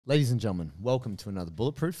Ladies and gentlemen, welcome to another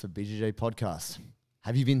Bulletproof for BJJ podcast.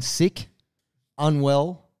 Have you been sick,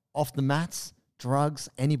 unwell, off the mats, drugs,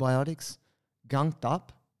 antibiotics, gunked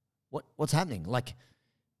up? What's happening? Like,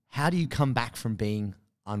 how do you come back from being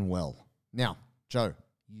unwell? Now, Joe,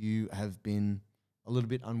 you have been a little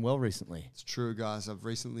bit unwell recently. It's true, guys. I've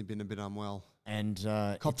recently been a bit unwell. And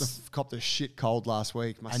copped a shit cold last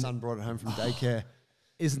week. My son brought it home from daycare.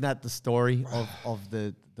 Isn't that the story of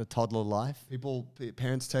the toddler life?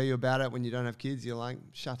 Parents tell you about it when you don't have kids. You're like,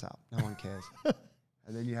 shut up. No one cares.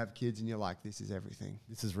 And then you have kids and you're like, this is everything.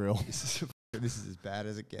 This is real. This is as bad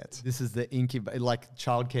as it gets. This is the incubator. Like,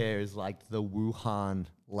 childcare is like the Wuhan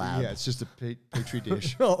lab. Yeah, it's just a petri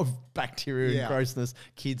dish. Of bacteria and grossness.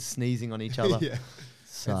 Kids sneezing on each other. Yeah.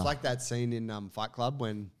 So. It's like that scene in Fight Club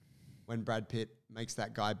when Brad Pitt makes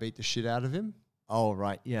that guy beat the shit out of him. Oh,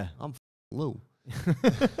 right. Yeah. I'm Lou.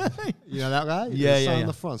 You know that guy? Yeah. On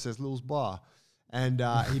the front says Lil's bar. And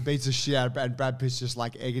he beats the shit out of Brad, and Brad Pitt's just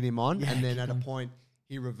like egging him on. Yeah, and then at a point,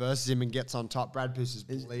 he reverses him and gets on top. Brad Pitt is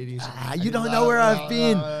bleeding. You don't know where I've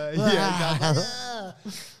been. It's a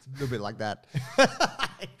little bit like that.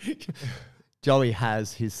 Joey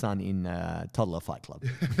has his son in Toddler Fight Club.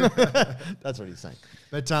 That's what he's saying.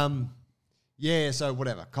 But yeah, so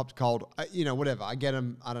whatever, copped cold, whatever. I get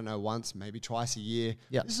them, I don't know, once, maybe twice a year.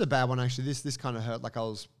 Yeah. This is a bad one, actually. This kind of hurt. Like I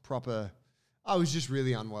was just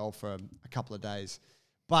really unwell for a couple of days.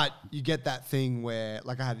 But you get that thing where,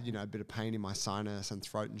 like I had, a bit of pain in my sinus and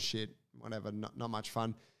throat and shit, whatever, not much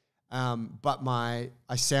fun. But I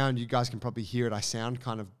sound, you guys can probably hear it, I sound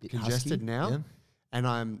kind of congested husky now. Yeah. And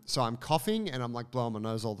I'm coughing and I'm like blowing my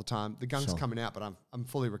nose all the time. The gunk's coming out, but I'm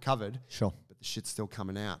fully recovered. Sure. But the shit's still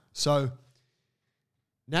coming out. So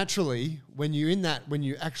naturally, when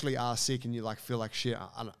you actually are sick and you like feel like shit,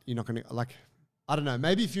 you're not going to like, I don't know.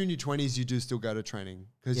 Maybe if you're in your 20s, you do still go to training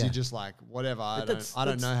because you're just like, whatever. I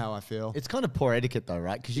don't know how I feel. It's kind of poor etiquette though,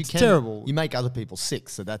 right? Because terrible. You make other people sick,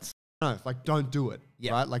 so that's don't do it.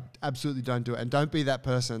 Yeah. Right? Like absolutely don't do it, and don't be that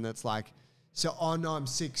person that's like, oh no, I'm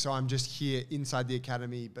sick, so I'm just here inside the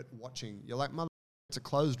academy but watching. You're like, mother, it's a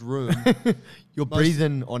closed room. You're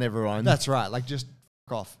breathing on everyone. That's right. Like just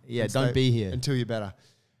fuck off. Yeah, don't be here until you're better.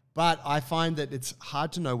 But I find that it's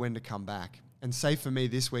hard to know when to come back. And say for me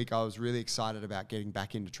this week, I was really excited about getting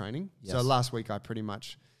back into training. Yes. So last week I pretty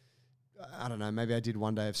much, I don't know, maybe I did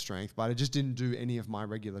one day of strength, but I just didn't do any of my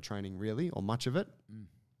regular training really, or much of it.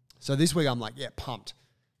 So this week I'm like, yeah, pumped.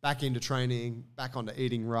 Back into training, back onto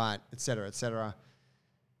eating right, et cetera, et cetera.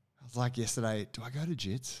 I was like yesterday, do I go to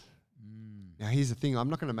jits? Now here's the thing,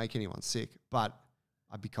 I'm not going to make anyone sick, but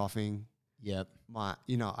I'd be coughing. Yep. I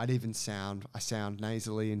sound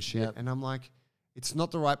nasally and shit. Yep. And I'm like, it's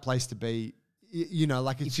not the right place to be.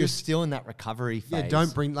 Like if you're still in that recovery phase. Yeah,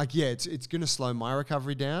 don't bring, it's going to slow my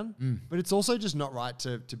recovery down. But it's also just not right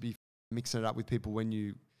to be mixing it up with people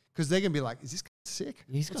because they're going to be like, is this guy sick?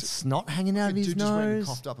 He's got snot hanging out of his nose. Just went and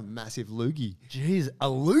coughed up a massive loogie. Jeez, a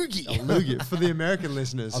loogie? A loogie. For the American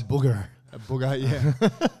listeners. A booger. A booger,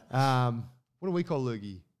 yeah. What do we call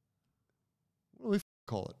loogie? What do we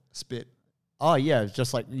call it? A spit. Oh, yeah. It's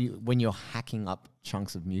just like when you're hacking up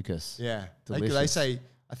chunks of mucus. Yeah. They say,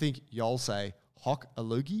 I think y'all say, hock a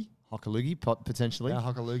loogie. Hock a loogie, potentially. Yeah,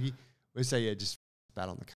 hock a loogie. We say, yeah, just spat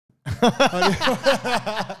on the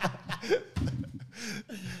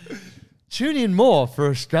Tune in more for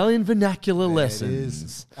Australian vernacular lessons. It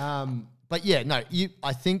is. But yeah, no,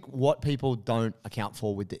 I think what people don't account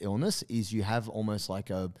for with the illness is you have almost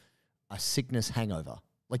like a sickness hangover.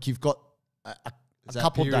 Like you've got a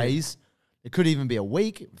couple days, it could even be a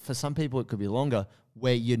week. For some people, it could be longer,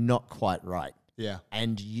 where you're not quite right. Yeah.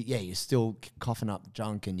 And you're still coughing up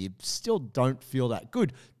junk and you still don't feel that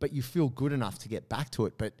good, but you feel good enough to get back to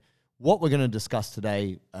it. But what we're going to discuss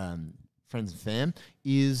today, friends and fam,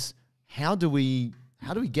 is how do we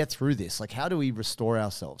get through this? Like, how do we restore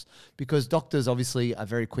ourselves? Because doctors obviously are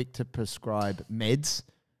very quick to prescribe meds,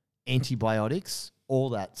 antibiotics, all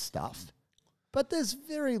that stuff. But there's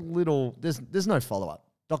very little, there's no follow-up.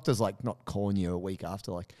 Doctors like not calling you a week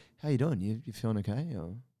after, like, how you doing? You feeling okay?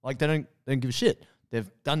 Or, like they don't give a shit. They've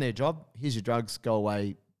done their job. Here's your drugs. Go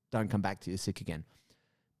away. Don't come back till you're sick again.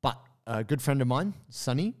 But a good friend of mine,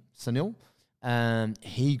 Sunil,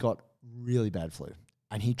 he got really bad flu,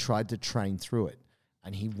 and he tried to train through it,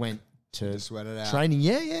 and he went to sweat it out. Training.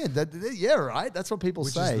 Yeah, right. That's what people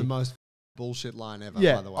say. Which is the most bullshit line ever.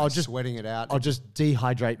 By the way, I'll just sweating it out. I'll just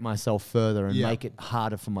dehydrate myself further and make it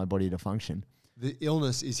harder for my body to function. The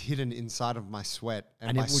illness is hidden inside of my sweat,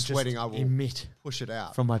 and by sweating, I will emit push it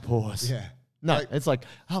out from my pores. Yeah. No, it's like,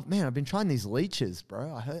 oh man, I've been trying these leeches,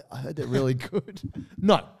 bro. I heard they're really good.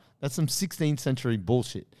 No, that's some 16th century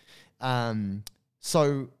bullshit.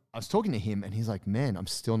 So I was talking to him and he's like, man, I'm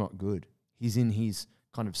still not good. He's in his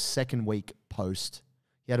kind of second week post.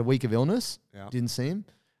 He had a week of illness, didn't see him.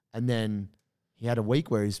 And then he had a week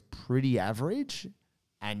where he's pretty average.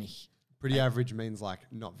 And pretty average means like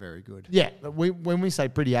not very good. Yeah. When we say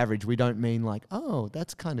pretty average, we don't mean like, oh,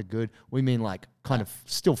 that's kind of good. We mean like kind of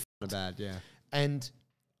still bad, yeah. And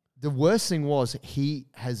the worst thing was he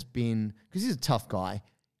has been, because he's a tough guy,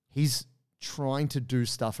 he's trying to do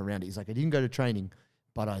stuff around it. He's like, I didn't go to training,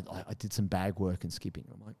 but I did some bag work and skipping.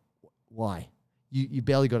 I'm like, why? You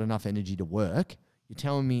barely got enough energy to work. You're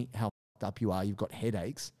telling me how fucked up you are. You've got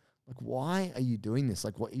headaches. Like, why are you doing this?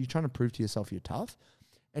 Like, what are you trying to prove to yourself you're tough?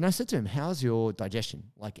 And I said to him, how's your digestion?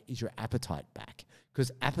 Like, is your appetite back?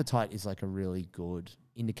 Because appetite is like a really good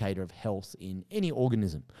indicator of health in any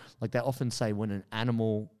organism. Like they often say when an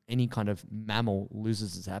animal, any kind of mammal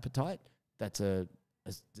loses its appetite, there's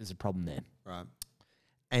a problem there. Right.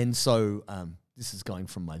 And so this is going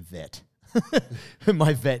from my vet.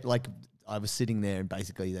 My vet, like I was sitting there and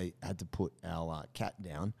basically they had to put our cat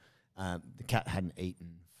down. The cat hadn't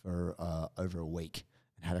eaten for over a week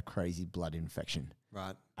and had a crazy blood infection.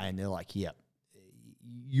 Right. And they're like, yeah,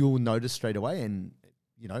 you'll notice straight away. And,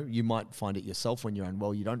 you know, you might find it yourself when you're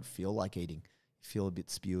unwell. You don't feel like eating. You feel a bit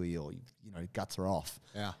spewy or, you know, guts are off.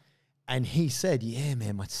 Yeah. And he said, yeah,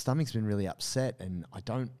 man, my stomach's been really upset and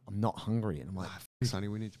I'm not hungry. And I'm like, Sonny,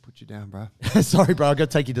 we need to put you down, bro. Sorry, bro, I got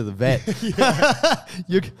to take you to the vet.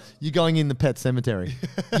 You're going in the pet cemetery.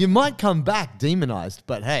 You might come back demonized,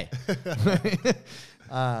 but hey.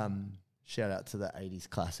 Shout out to the 80s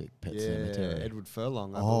classic Pet Cemetery. Edward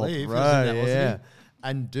Furlong, I believe. Bro, that, yeah.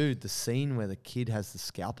 And dude, the scene where the kid has the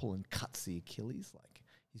scalpel and cuts the Achilles, like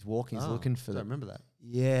he's walking, he's looking for I remember that.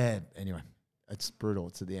 Yeah. Anyway, it's brutal.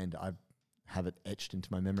 It's at the end. I have it etched into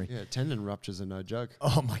my memory. Yeah, tendon ruptures are no joke.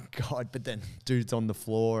 Oh my God. But then dude's on the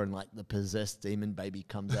floor and like the possessed demon baby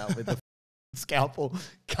comes out with a scalpel,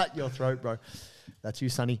 cut your throat, bro. That's you,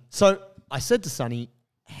 Sonny. So I said to Sonny,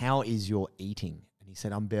 how is your eating? He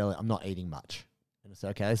said, I'm not eating much. And I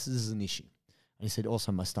said, okay, this is an issue. And he said,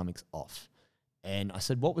 also my stomach's off. And I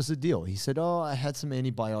said, what was the deal? He said, oh, I had some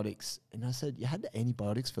antibiotics. And I said, you had the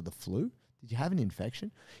antibiotics for the flu? Did you have an infection?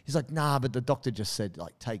 He's like, nah, but the doctor just said,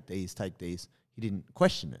 like, take these. He didn't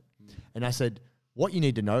question it. And I said, what you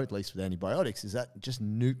need to know, at least with antibiotics, is that it just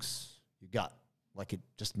nukes your gut. Like it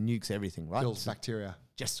just nukes everything, right? Kills bacteria.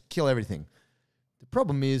 Just kill everything. The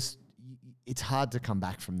problem is, it's hard to come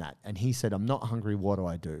back from that. And he said, I'm not hungry. What do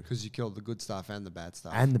I do? Because you killed the good stuff and the bad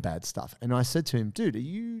stuff. And I said to him, dude, do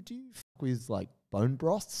you fuck with like bone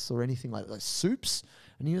broths or anything like soups?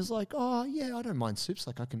 And he was like, oh yeah, I don't mind soups.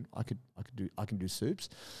 Like I can do soups.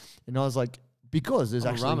 And I was like, because there's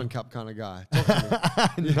actually a ramen cup kind of guy.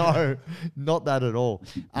 No, not that at all.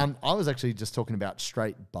 I was actually just talking about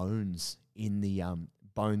straight bones in the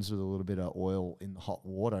bones with a little bit of oil in the hot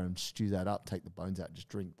water and stew that up, take the bones out, just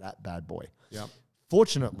drink that bad boy. Yep.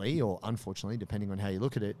 Fortunately, or unfortunately, depending on how you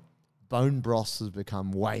look at it, bone broths has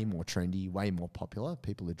become way more trendy, way more popular.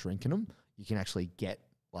 People are drinking them. You can actually get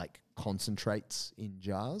like concentrates in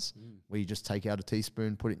jars where you just take out a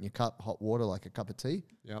teaspoon, put it in your cup, hot water like a cup of tea,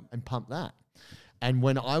 and pump that. And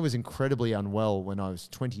when I was incredibly unwell, when I was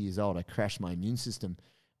 20 years old, I crashed my immune system.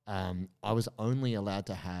 I was only allowed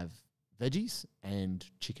to have veggies and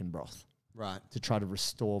chicken broth. Right. To try to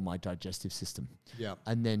restore my digestive system. Yeah.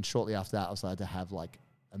 And then shortly after that, I was allowed to have like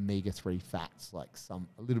omega-3 fats, like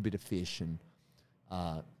a little bit of fish and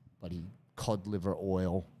bloody cod liver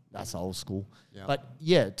oil. That's old school. Yeah. But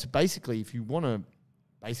yeah, to basically, if you want to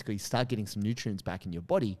basically start getting some nutrients back in your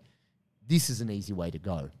body, this is an easy way to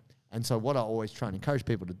go. And so what I always try and encourage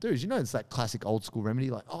people to do is, it's that classic old school remedy,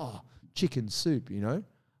 like, chicken soup, I'm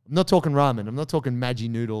not talking ramen. I'm not talking Maggi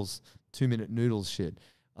noodles, 2-minute noodles shit.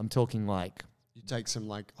 I'm talking like... You take some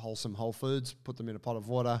like wholesome whole foods, put them in a pot of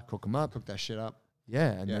water. Cook them up. Cook that shit up.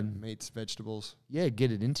 Yeah. And then... meats, vegetables. Yeah,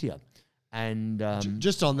 get it into you. And...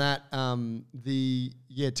 just on that,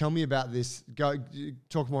 tell me about this.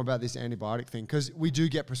 Talk more about this antibiotic thing. Because we do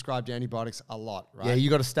get prescribed antibiotics a lot, right? Yeah, you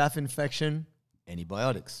got a staph infection,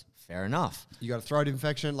 antibiotics. Fair enough. You got a throat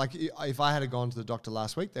infection. Like if I had gone to the doctor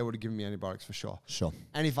last week, they would have given me antibiotics for sure. Sure.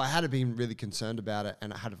 And if I had been really concerned about it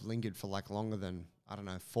and it had lingered for like longer than,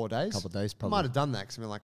 4 days. Couple of days probably. I might have done that because I've been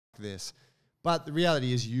like, this. But the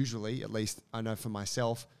reality is usually, at least I know for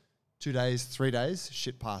myself, 2 days, 3 days,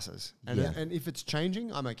 shit passes. And if it's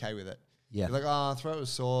changing, I'm okay with it. Yeah. You're like, throat was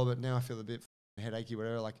sore, but now I feel a bit headachy,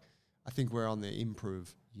 whatever. Like I think we're on the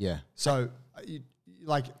improve. Yeah. So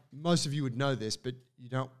like most of you would know this, but you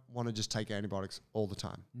don't want to just take antibiotics all the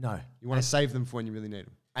time. No. You want to save them for when you really need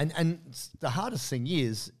them. And the hardest thing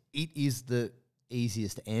is, it is the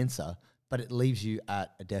easiest answer. but it leaves you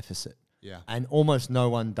at a deficit. Yeah. And almost no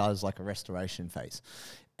one does like a restoration phase.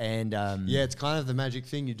 And yeah, it's kind of the magic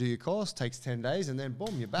thing. You do your course, takes 10 days, and then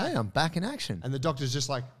boom, you're back. hey, I'm back in action. And the doctor's just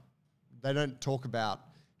like, they don't talk about,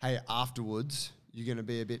 hey, afterwards, you're going to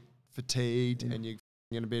be a bit fatigued and you're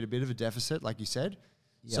going to be at a bit of a deficit, like you said.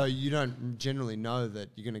 Yep. So you don't generally know that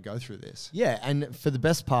you're going to go through this. Yeah, and for the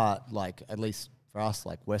best part, like at least for us,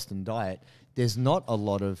 like Western diet, there's not a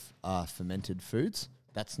lot of fermented foods.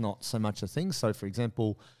 That's not so much a thing. So for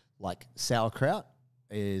example, like sauerkraut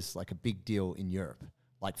is like a big deal in Europe.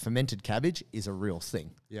 Like fermented cabbage is a real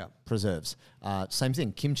thing. Yeah. Preserves. Same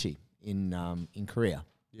thing, kimchi in Korea.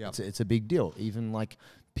 Yeah. It's a big deal. Even like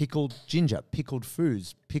pickled ginger, pickled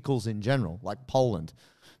foods, pickles in general, like Poland.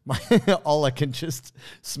 Ola can just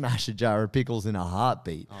smash a jar of pickles in a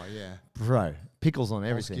heartbeat. Oh, yeah. Bro, pickles on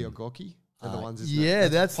everything. Polski or gorki are the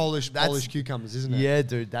ones, that's Polish cucumbers, isn't it? Yeah,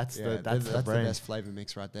 dude, that's the best flavor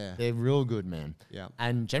mix right there. They're real good, man. Yeah.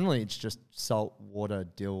 And generally it's just salt, water,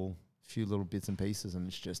 dill, few little bits and pieces, and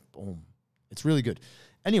it's just boom. It's really good.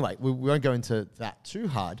 Anyway, we won't go into that too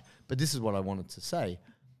hard, but this is what I wanted to say.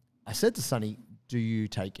 I said to Sonny, do you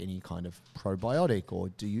take any kind of probiotic or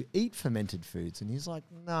do you eat fermented foods? And he's like,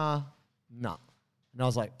 nah. And I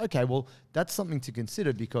was like, okay, well, that's something to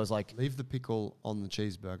consider because like... Leave the pickle on the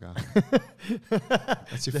cheeseburger.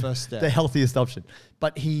 That's your first step. The healthiest option.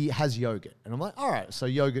 But he has yogurt. And I'm like, all right, so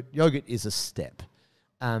yogurt is a step.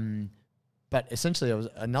 But essentially,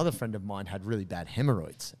 another friend of mine had really bad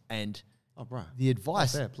hemorrhoids, and the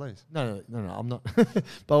advice. There, please. No, I'm not. But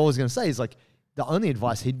what I was going to say is like the only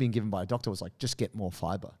advice he'd been given by a doctor was like just get more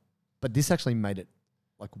fiber. But this actually made it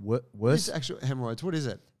like worse. What's actual hemorrhoids? What is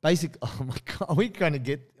it? Oh my god, are we going to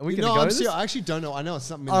get? Are we going to go? I actually don't know. I know it's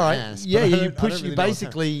something in all the right. ass. Yeah, you push. Really you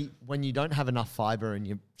basically when you don't have enough fiber and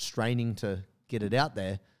you're straining to get it out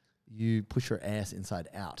there, you push your ass inside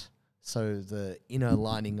out. So the inner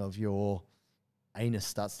lining of your anus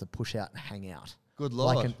starts to push out and hang out. Good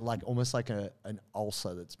Lord. Like almost like an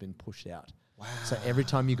ulcer that's been pushed out. Wow. So every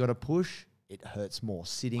time you got to push, it hurts more.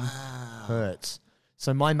 Sitting hurts.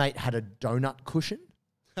 So my mate had a donut cushion.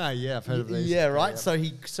 Yeah, I've heard of these. Yeah, right. Yeah.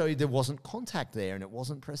 So there wasn't contact there and it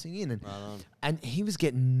wasn't pressing in. And he was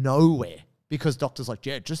getting nowhere because doctors like,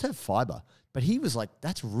 yeah, just have fiber. But he was like,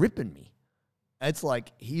 that's ripping me. It's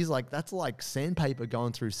like, he's like, that's like sandpaper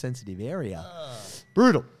going through sensitive area.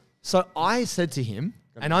 Brutal. So I said to him,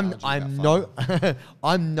 and I am no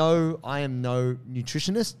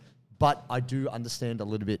nutritionist, but I do understand a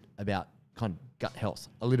little bit about kind of gut health,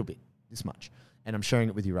 a little bit, this much, and I'm sharing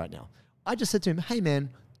it with you right now. I just said to him, hey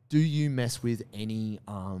man, do you mess with any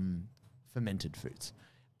fermented foods?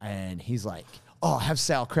 And he's like, oh, I have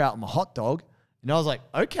sauerkraut on my hot dog. And I was like,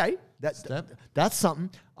 okay, that's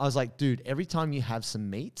something. I was like, dude, every time you have some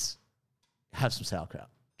meats, have some sauerkraut.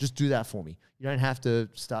 Just do that for me. You don't have to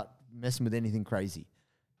start messing with anything crazy.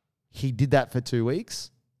 He did that for 2 weeks.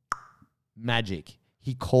 Magic.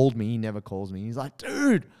 He called me. He never calls me. He's like,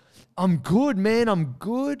 dude, I'm good, man. I'm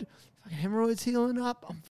good. Fucking hemorrhoids healing up.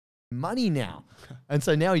 I'm money now. And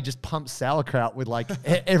so now he just pumps sauerkraut with like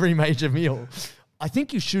every major meal. I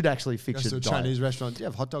think you should actually fix your diet. Chinese restaurant. Do you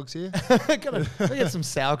have hot dogs here? Can I get some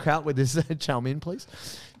sauerkraut with this chow mein, please?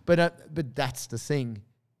 But that's the thing.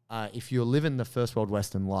 If you're living the first world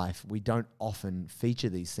Western life, we don't often feature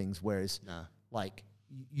these things. Whereas, like,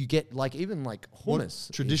 you get like even like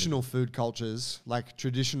hummus. Traditional food cultures, like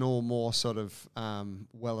traditional, more sort of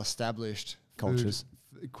well-established cultures,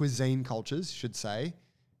 cuisine cultures, should say,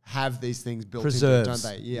 have these things built Preserves.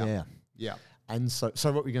 into it, don't they? Yeah. And so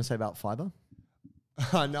what were you going to say about fiber?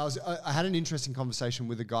 No, I had an interesting conversation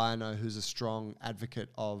with a guy I know who's a strong advocate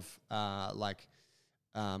of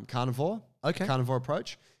carnivore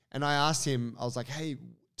approach. And I asked him, I was like, hey,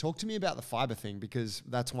 talk to me about the fiber thing, because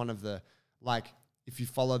that's one of the, like, if you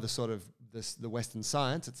follow the sort of the Western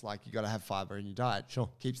science, it's like you got to have fiber in your diet. Sure.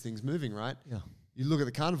 Keeps things moving, right? Yeah. You look at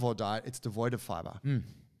the carnivore diet, it's devoid of fiber.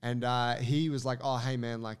 And he was like, oh, hey,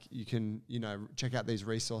 man, like you can, check out these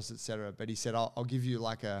resources, et cetera. But he said, I'll give you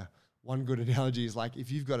like one good analogy is like,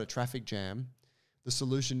 if you've got a traffic jam, the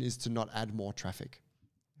solution is to not add more traffic.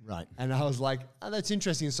 Right. And I was like, oh, that's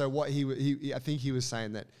interesting. So what I think he was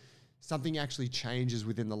saying that something actually changes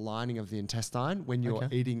within the lining of the intestine when you're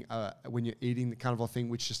eating the carnivore thing,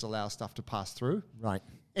 which just allows stuff to pass through. Right.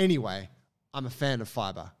 Anyway, I'm a fan of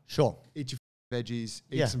fiber. Sure. Eat your veggies,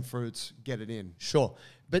 eat some fruits, get it in. Sure.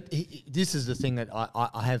 But this is the thing that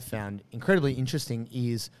I have found incredibly interesting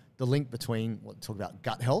is the link between, talk about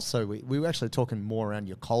gut health. So we were actually talking more around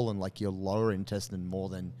your colon, like your lower intestine, more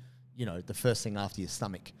than, the first thing after your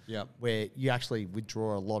stomach. Yeah. Where you actually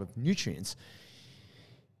withdraw a lot of nutrients.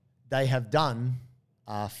 They have done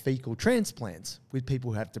are fecal transplants with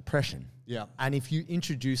people who have depression. Yeah. And if you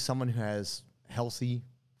introduce someone who has healthy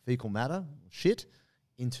fecal matter, shit,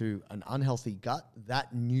 into an unhealthy gut,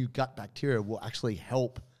 that new gut bacteria will actually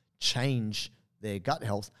help change their gut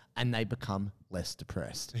health and they become less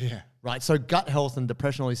depressed. Yeah. Right? So gut health and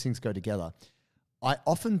depression, all these things go together. I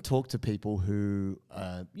often talk to people who,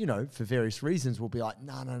 for various reasons will be like,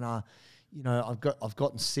 no, I've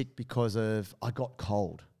gotten sick because of, I got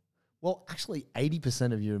cold. Well, actually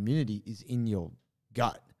 80% of your immunity is in your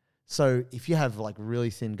gut. So if you have like really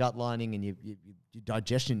thin gut lining and your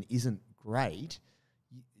digestion isn't great,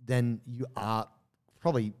 then you are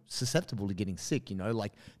probably susceptible to getting sick,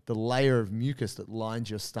 like the layer of mucus that lines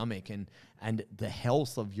your stomach and the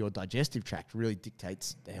health of your digestive tract really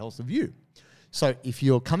dictates the health of you. So if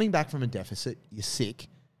you're coming back from a deficit, you're sick,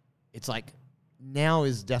 it's like now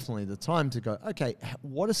is definitely the time to go, okay,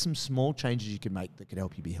 what are some small changes you can make that could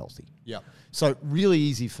help you be healthy? Yeah. So really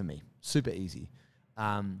easy for me, super easy.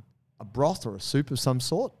 A broth or a soup of some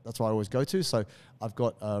sort, that's what I always go to. So I've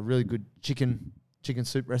got a really good chicken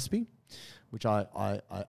soup recipe, which I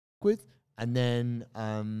with, and then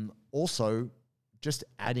also just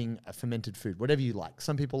adding a fermented food, whatever you like.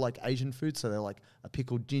 Some people like Asian food, so they're like a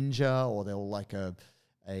pickled ginger, or they'll like a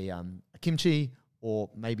kimchi, or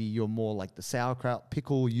maybe you're more like the sauerkraut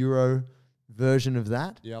pickle Euro version of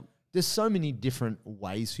that. Yep. There's so many different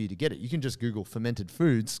ways for you to get it. You can just Google fermented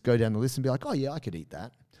foods, go down the list and be like, oh yeah, I could eat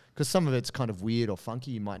that. Because some of it's kind of weird or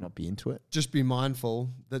funky. You might not be into it. Just be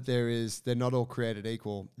mindful that they're not all created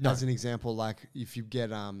equal. No. As an example, like if you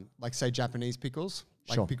get, like say Japanese pickles,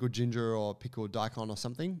 like Sure. pickled ginger or pickled daikon or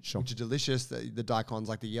something, Sure. which are delicious. The daikon's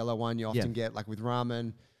like the yellow one you often get like with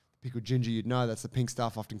ramen. Pickled ginger, you'd know that's the pink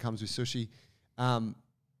stuff, often comes with sushi.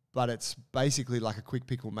 But it's basically like a quick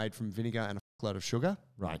pickle made from vinegar and a load of sugar.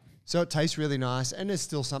 Right. So it tastes really nice and there's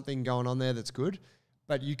still something going on there that's good.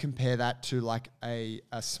 But you compare that to like a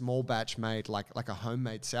small batch made like a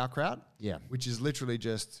homemade sauerkraut, which is literally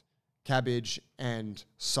just cabbage and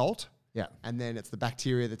salt. Yeah. And then it's the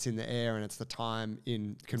bacteria that's in the air and it's the time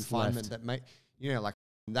in confinement that make, like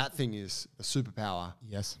that thing is a superpower.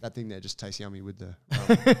 Yes. That thing there just tastes yummy with the...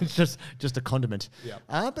 It's just a condiment. Yeah.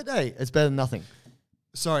 But hey, it's better than nothing.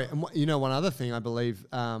 Sorry, and one other thing I believe,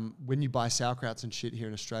 when you buy sauerkrauts and shit here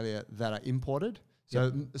in Australia that are imported,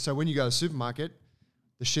 so when you go to a supermarket,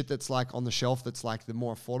 the shit that's like on the shelf that's like the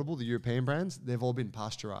more affordable, the European brands, they've all been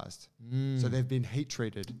pasteurized. So they've been heat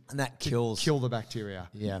treated. And that kill the bacteria.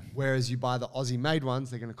 Yeah. Whereas you buy the Aussie made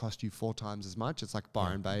ones, they're going to cost you 4 times as much. It's like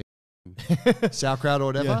Byron Bay sauerkraut or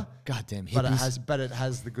whatever. Yeah. Goddamn hippies. But it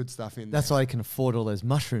has the good stuff in there. That's why I can afford all those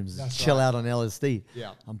mushrooms. That's chill right. out on LSD.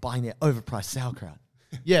 Yeah. I'm buying their overpriced sauerkraut.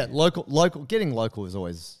 Getting local is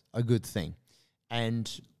always a good thing. And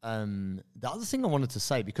the other thing I wanted to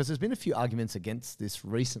say, because there's been a few arguments against this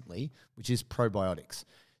recently, which is probiotics.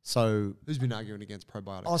 So who's been arguing against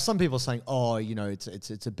probiotics? Oh, some people are saying,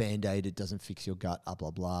 it's a Band-Aid, it doesn't fix your gut, blah,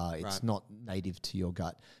 blah, blah. It's not native to your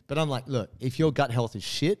gut. But I'm like, look, if your gut health is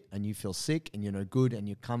shit and you feel sick and you're no good and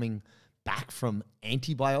you're coming back from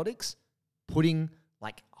antibiotics, putting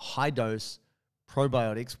like high dose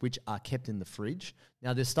probiotics, which are kept in the fridge.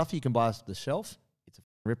 Now, there's stuff you can buy off the shelf. It's a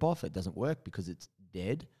rip-off. It doesn't work because it's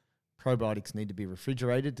dead. Probiotics need to be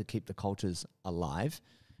refrigerated to keep the cultures alive.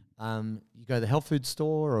 You go to the health food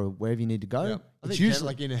store or wherever you need to go. Yeah. It's usually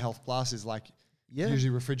like in a health plus is like usually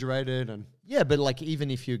refrigerated and but like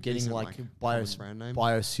even if you're getting like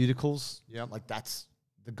bioceuticals, like that's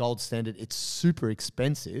the gold standard. It's super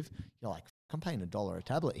expensive. You're like, I'm paying $1 a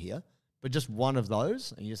tablet here, but just one of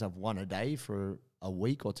those, and you just have one a day for a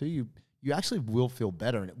week or two. You actually will feel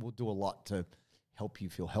better, and it will do a lot to help you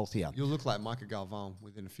feel healthier. You'll look like Micah Galvan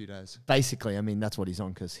within a few days. Basically, I mean, that's what he's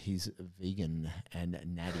on because he's vegan and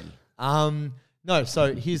natty. No,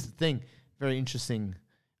 so here's the thing. Very interesting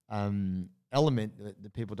element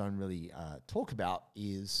that people don't really talk about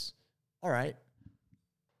is, all right,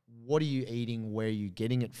 what are you eating? Where are you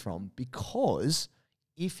getting it from? Because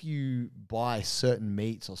if you buy certain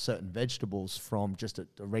meats or certain vegetables from just a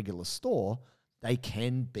regular store, they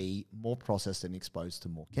can be more processed and exposed to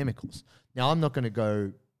more chemicals. Now, I'm not going to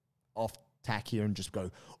go off tack here and just go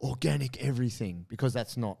organic everything because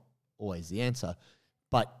that's not always the answer.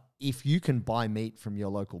 But if you can buy meat from your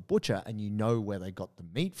local butcher and you know where they got the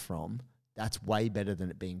meat from, that's way better than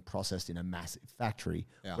it being processed in a massive factory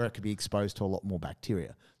where it could be exposed to a lot more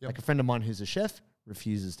bacteria. Like a friend of mine who's a chef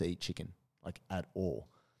refuses to eat chicken, like at all.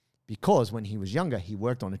 Because when he was younger, he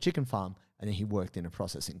worked on a chicken farm and then he worked in a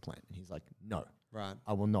processing plant. And he's like, no,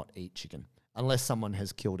 I will not eat chicken unless someone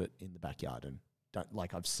has killed it in the backyard and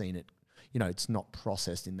I've seen it, it's not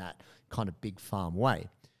processed in that kind of big farm way.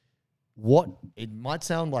 what it might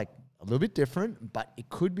sound like a little bit different, but it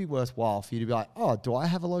could be worthwhile for you to be like, oh, do I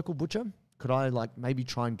have a local butcher? Could I like maybe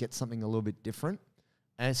try and get something a little bit different?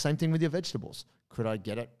 And same thing with your vegetables. Could I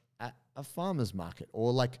get it at a farmer's market?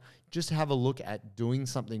 Or like just have a look at doing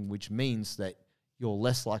something which means that you're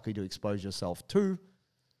less likely to expose yourself to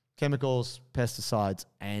chemicals, pesticides,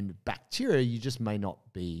 and bacteria you just may not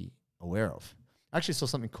be aware of. I actually saw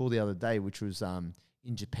something cool the other day, which was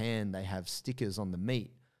in Japan, they have stickers on the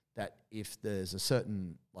meat that if there's a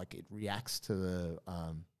certain, like it reacts to the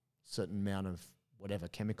certain amount of whatever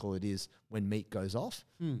chemical it is when meat goes off,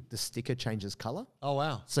 the sticker changes color. Oh,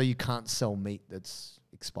 wow. So you can't sell meat that's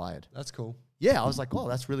expired. That's cool. Yeah, I was like, oh,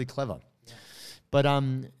 that's really clever. Yeah. But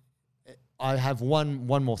I have one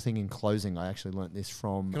more thing in closing. I actually learnt this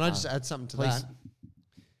from... Can I just add something to that?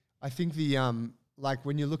 I think the... like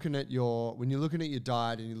when you're looking at your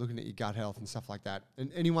diet and you're looking at your gut health and stuff like that,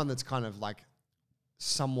 and anyone that's kind of like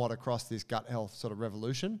somewhat across this gut health sort of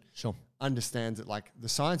revolution, sure, understands that like the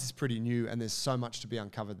science is pretty new and there's so much to be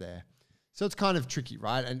uncovered there. So it's kind of tricky,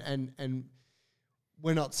 right? And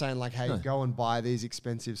we're not saying like, hey, go and buy these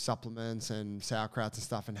expensive supplements and sauerkrauts and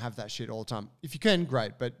stuff and have that shit all the time. If you can,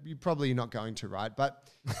 great, but you're probably not going to, right? But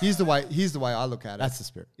here's the way I look at it. That's the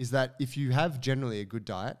spirit. Is that if you have generally a good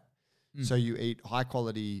diet, so you eat high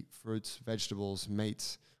quality fruits, vegetables,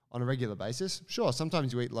 meats on a regular basis. Sure,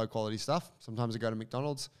 sometimes you eat low quality stuff. Sometimes I go to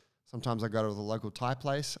McDonald's. Sometimes I go to the local Thai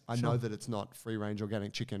place. I know that it's not free range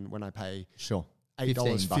organic chicken when I pay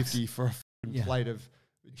 $8.50 for a plate of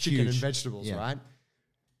chicken and vegetables, right?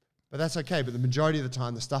 But that's okay. But the majority of the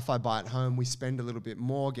time, the stuff I buy at home, we spend a little bit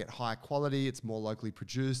more, get high quality. It's more locally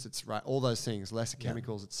produced. It's right, all those things, less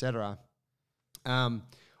chemicals, etc. I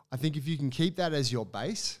think if you can keep that as your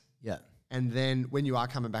base. Yeah. And then when you are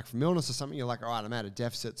coming back from illness or something, you're like, all right, I'm at a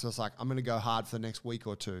deficit. So it's like, I'm going to go hard for the next week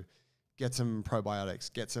or two. Get some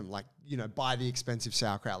probiotics, get some like, buy the expensive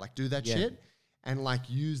sauerkraut, like do that shit and like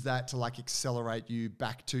use that to like accelerate you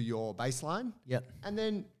back to your baseline. Yep. And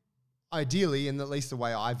then ideally, and at least the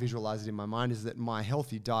way I visualize it in my mind is that my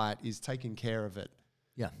healthy diet is taking care of it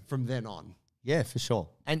from then on. Yeah, for sure.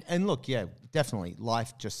 And look, definitely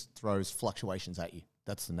life just throws fluctuations at you.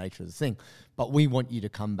 That's the nature of the thing. But we want you to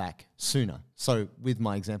come back sooner. So with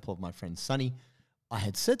my example of my friend Sonny, I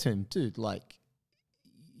had said to him, dude, like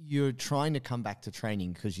you're trying to come back to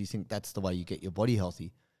training because you think that's the way you get your body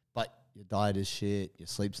healthy, but your diet is shit, your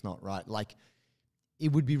sleep's not right. Like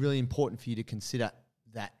it would be really important for you to consider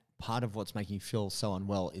that part of what's making you feel so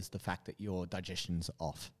unwell is the fact that your digestion's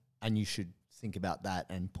off. And you should think about that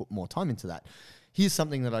and put more time into that. Here's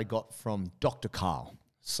something that I got from Dr. Carl.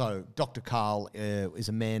 So Dr. Carl is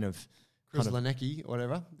a man of Kruslanecki,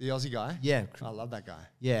 whatever, the Aussie guy. Yeah. I love that guy.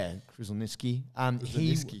 Yeah, Kruslanecki.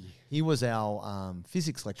 He was our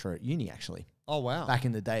physics lecturer at uni, actually. Oh, wow. Back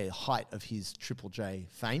in the day, height of his Triple J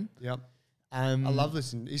fame. Yep. I love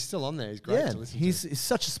listening. He's still on there. He's great to listen to. He's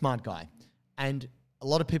such a smart guy. And a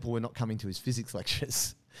lot of people were not coming to his physics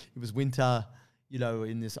lectures. It was winter,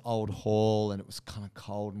 in this old hall, and it was kind of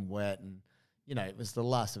cold and wet, and it was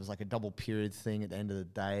it was like a double period thing at the end of the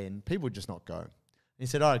day, and people would just not go. And he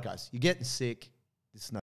said, all right, guys, you're getting sick. This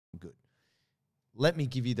is not good. Let me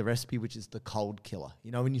give you the recipe, which is the cold killer.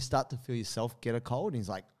 When you start to feel yourself get a cold, and he's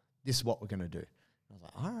like, this is what we're going to do. And I was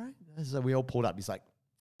like, all right. So we all pulled up. He's like,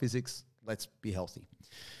 physics, let's be healthy.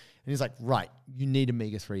 And he's like, right, you need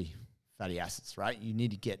omega-3 fatty acids, right? You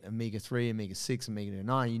need to get omega-3, omega-6,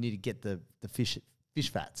 omega-9. You need to get the fish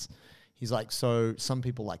fats. He's like, so some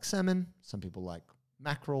people like salmon, some people like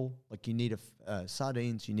mackerel. Like you need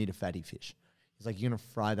sardines, you need a fatty fish. He's like, you're going to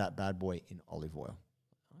fry that bad boy in olive oil.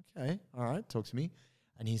 Okay, all right, talk to me.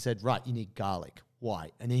 And he said, right, you need garlic. Why?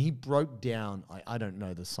 And then he broke down, I don't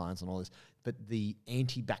know the science on all this, but the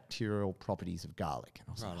antibacterial properties of garlic. And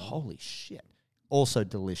I was like, holy shit. Also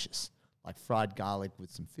delicious. Like fried garlic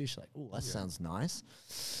with some fish. Like, oh, that sounds nice.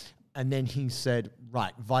 And then he said,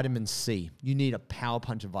 right, vitamin C. You need a power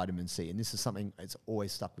punch of vitamin C. And this is something that's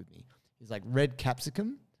always stuck with me. He's like, red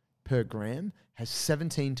capsicum per gram has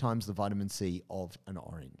 17 times the vitamin C of an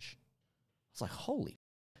orange. I was like, holy.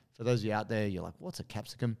 For those of you out there, you're like, what's a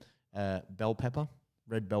capsicum? Bell pepper,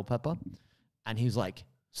 red bell pepper. And he's like,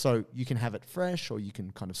 so you can have it fresh or you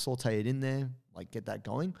can kind of saute it in there, like get that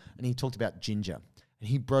going. And he talked about ginger. And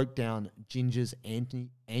he broke down ginger's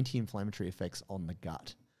anti-inflammatory effects on the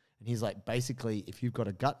gut. And he's like, basically, if you've got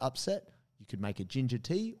a gut upset, you could make a ginger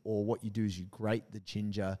tea, or what you do is you grate the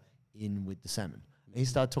ginger in with the salmon. And he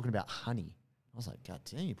started talking about honey. I was like, God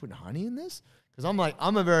damn, you're putting honey in this? Because I'm like,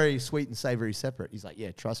 I'm a very sweet and savory separate. He's like,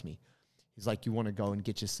 yeah, trust me. He's like, you want to go and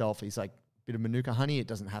get yourself, he's like, a bit of Manuka honey. It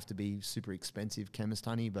doesn't have to be super expensive chemist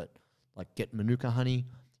honey, but like get Manuka honey.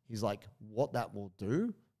 he's like, what that will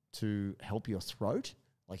do to help your throat,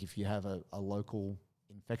 like if you have a local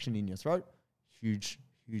infection in your throat, huge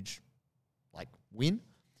like win.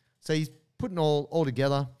 So he's putting all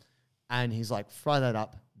together, and he's like, fry that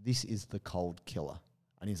up. This is the cold killer.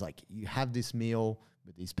 And he's like, you have this meal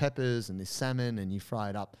with these peppers and this salmon, and you fry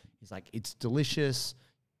it up. He's like, it's delicious.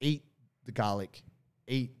 Eat the garlic,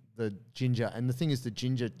 eat the ginger. And the thing is, the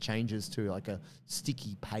ginger changes to like a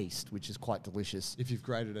sticky paste, which is quite delicious. If you've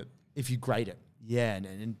grated it. If you grate it. Yeah, and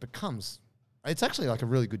it becomes, it's actually like a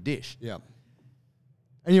really good dish. Yeah.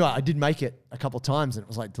 Anyway, I did make it a couple of times, and it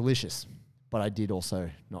was like delicious. But I did also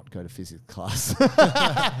not go to physics class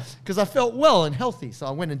because I felt well and healthy. So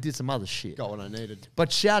I went and did some other shit. Got what I needed.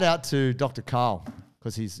 But shout out to Dr. Carl,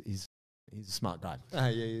 because he's a smart guy. Yeah,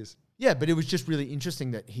 he is. Yeah, but it was just really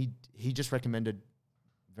interesting that he just recommended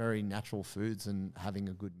very natural foods and having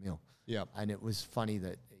a good meal. Yeah. And it was funny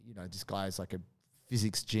that, you know, this guy is like a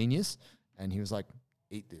physics genius, and he was like,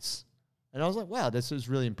 eat this. And I was like, wow, this is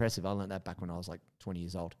really impressive. I learned that back when I was like 20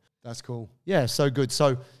 years old. That's cool. Yeah, so good.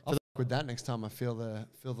 So I'll with that next time I feel the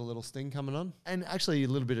little sting coming on. And actually a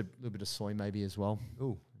little bit of soy maybe as well.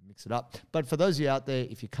 Ooh. Mix it up. But for those of you out there,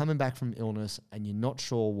 if you're coming back from illness and you're not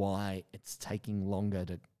sure why it's taking longer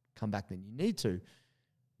to come back than you need to,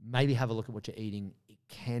 maybe have a look at what you're eating. It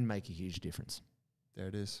can make a huge difference. There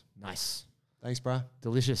it is. Nice. Thanks, bro.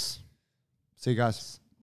 Delicious. See you guys.